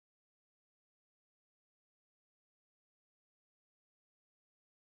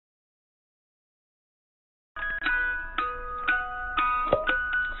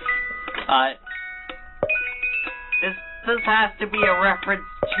This has to be a reference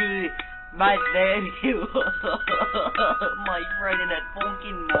to my nephew, my Friday Night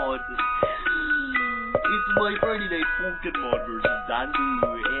Funkin' mod. It's my Friday Night Funkin' mod versus Dandu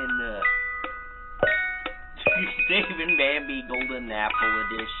in Dave and Bambi Golden Apple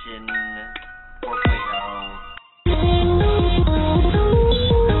Edition 4.0.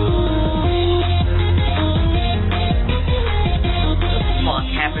 What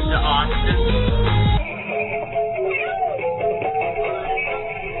happened to Austin?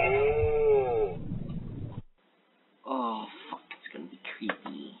 Oh, fuck, it's gonna be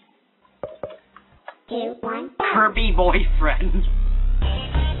creepy. 2, 1, Kirby boyfriend.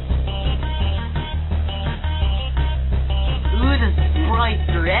 Ooh, the sprites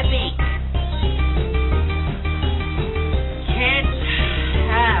are epic. Can't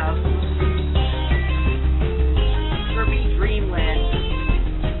have Kirby Dreamland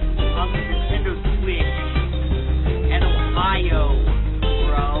on the Nintendo Switch and Ohio,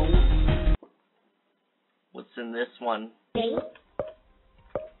 bro. What's in this one? 3,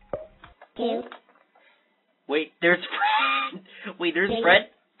 2. Wait, there's Fred. Wait, there's Fred?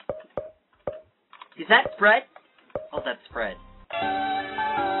 Is that Fred? Oh, that's Fred.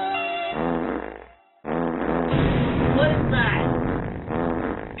 What is that?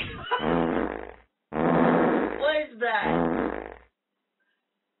 What is that?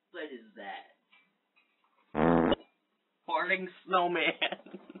 What is that? Farting snowman.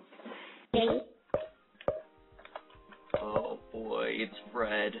 3. Oh boy, it's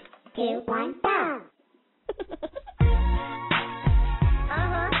Fred. 2, 1, go.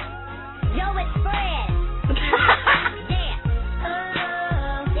 Yo, it's Fred. Yeah.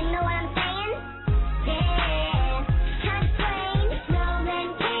 You know what I'm saying? Yeah. Time frame, the snowman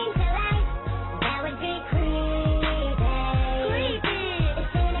came to life. That would be creepy. Creepy. The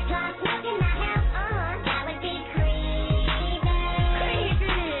Santa Claus knocking my house. That would be creepy.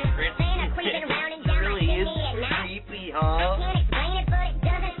 Creepy. Santa creeping around and down Really my is chimney at night. creepy, I huh? can't explain it, but it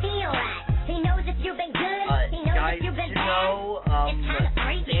doesn't feel right. He knows if you've been good. He knows Guys, if you've been you bad. know, It's kind of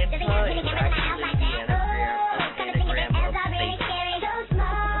crazy. Does he have Santa any is cameras in my house like that? Kinda think of it as already scary. So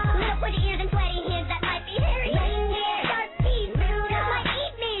small, little pointy ears and sweaty hands that might be hairy. Reindeer, sharp teeth, Rudolph might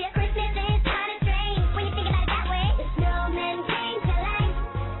eat me. Christmas is kinda strange when you think about it that way. The snowman came to life.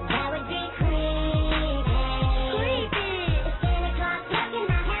 That would be creepy. Creepy. The Santa Claus knocking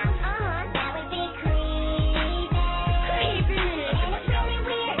my house. That would be creepy. Creepy. And it's really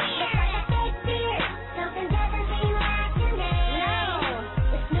weird. It's like a fake beer. Something doesn't seem right to me. No.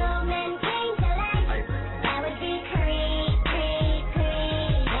 The snowman came to life. That would be creepy.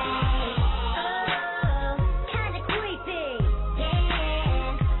 Oh, kinda creepy.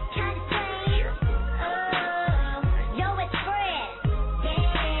 Yeah, kinda strange. Oh, yo, it's Fred.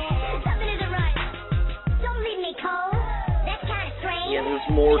 Yeah, something isn't right. Don't leave me cold. That's kinda strange. Yeah, there's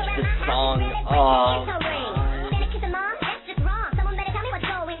more to the song. Oh, God. Santa kiss a mom? That's just wrong. Someone better tell me what's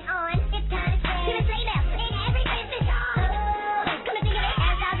going on. It's kinda strange. Give a sleigh bell in every Christmas song. Come to think of it,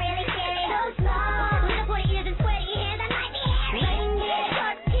 that's not really scary. So small, little pointy ears and sweaty hands that might be hairy. Reindeer,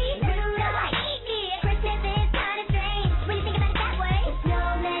 sharp teeth, Rudolph might eat me. Christmas is kinda strange when you think about it that way. The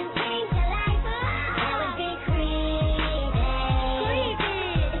snowman came to life. That would be creepy. Creepy.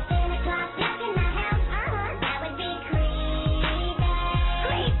 The Santa Claus knocking my house. That would be creepy.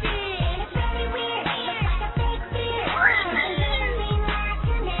 Creepy. And it's very weird. Looks like a fake beer. Something doesn't seem right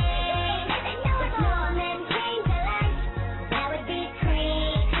to me. The snowman came to life. That would be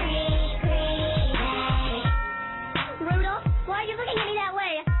creepy. Rudolph, why are you looking at me that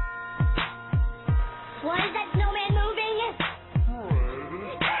way? Why is that snowman moving?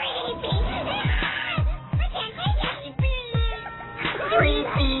 Creepy. I can't take it.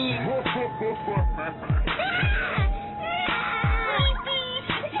 Creepy.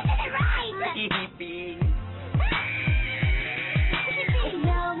 This isn't right. Creepy. The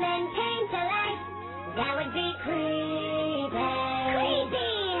snowman came to life. That would be creepy.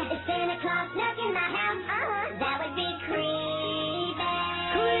 Creepy. The Santa Claus knocking my house. That would be creepy.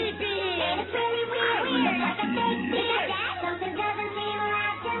 Creepy. And it's really weird. Like a fake beer. Something doesn't seem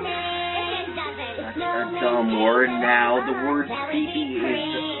right to me. It doesn't. The That's a snowman dumb came word to now. life. The word That would be creepy is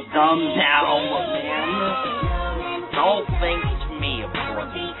creepy. dumb now, man. The snowman It's all came to thanks life. to me, of That would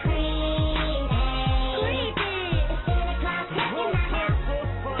course. be creepy. Creepy. The Santa Claus knocking my house.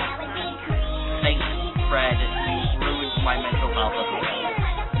 That would be creepy. Thanks, Fred. You ruined my mental health. Something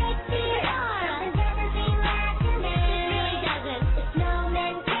doesn't seem right to me. It really doesn't. The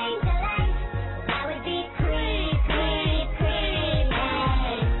snowman came to life. That would be creepy.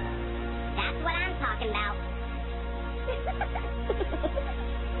 That's what I'm talking about.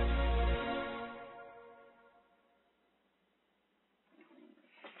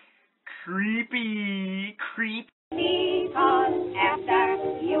 Creepy. Because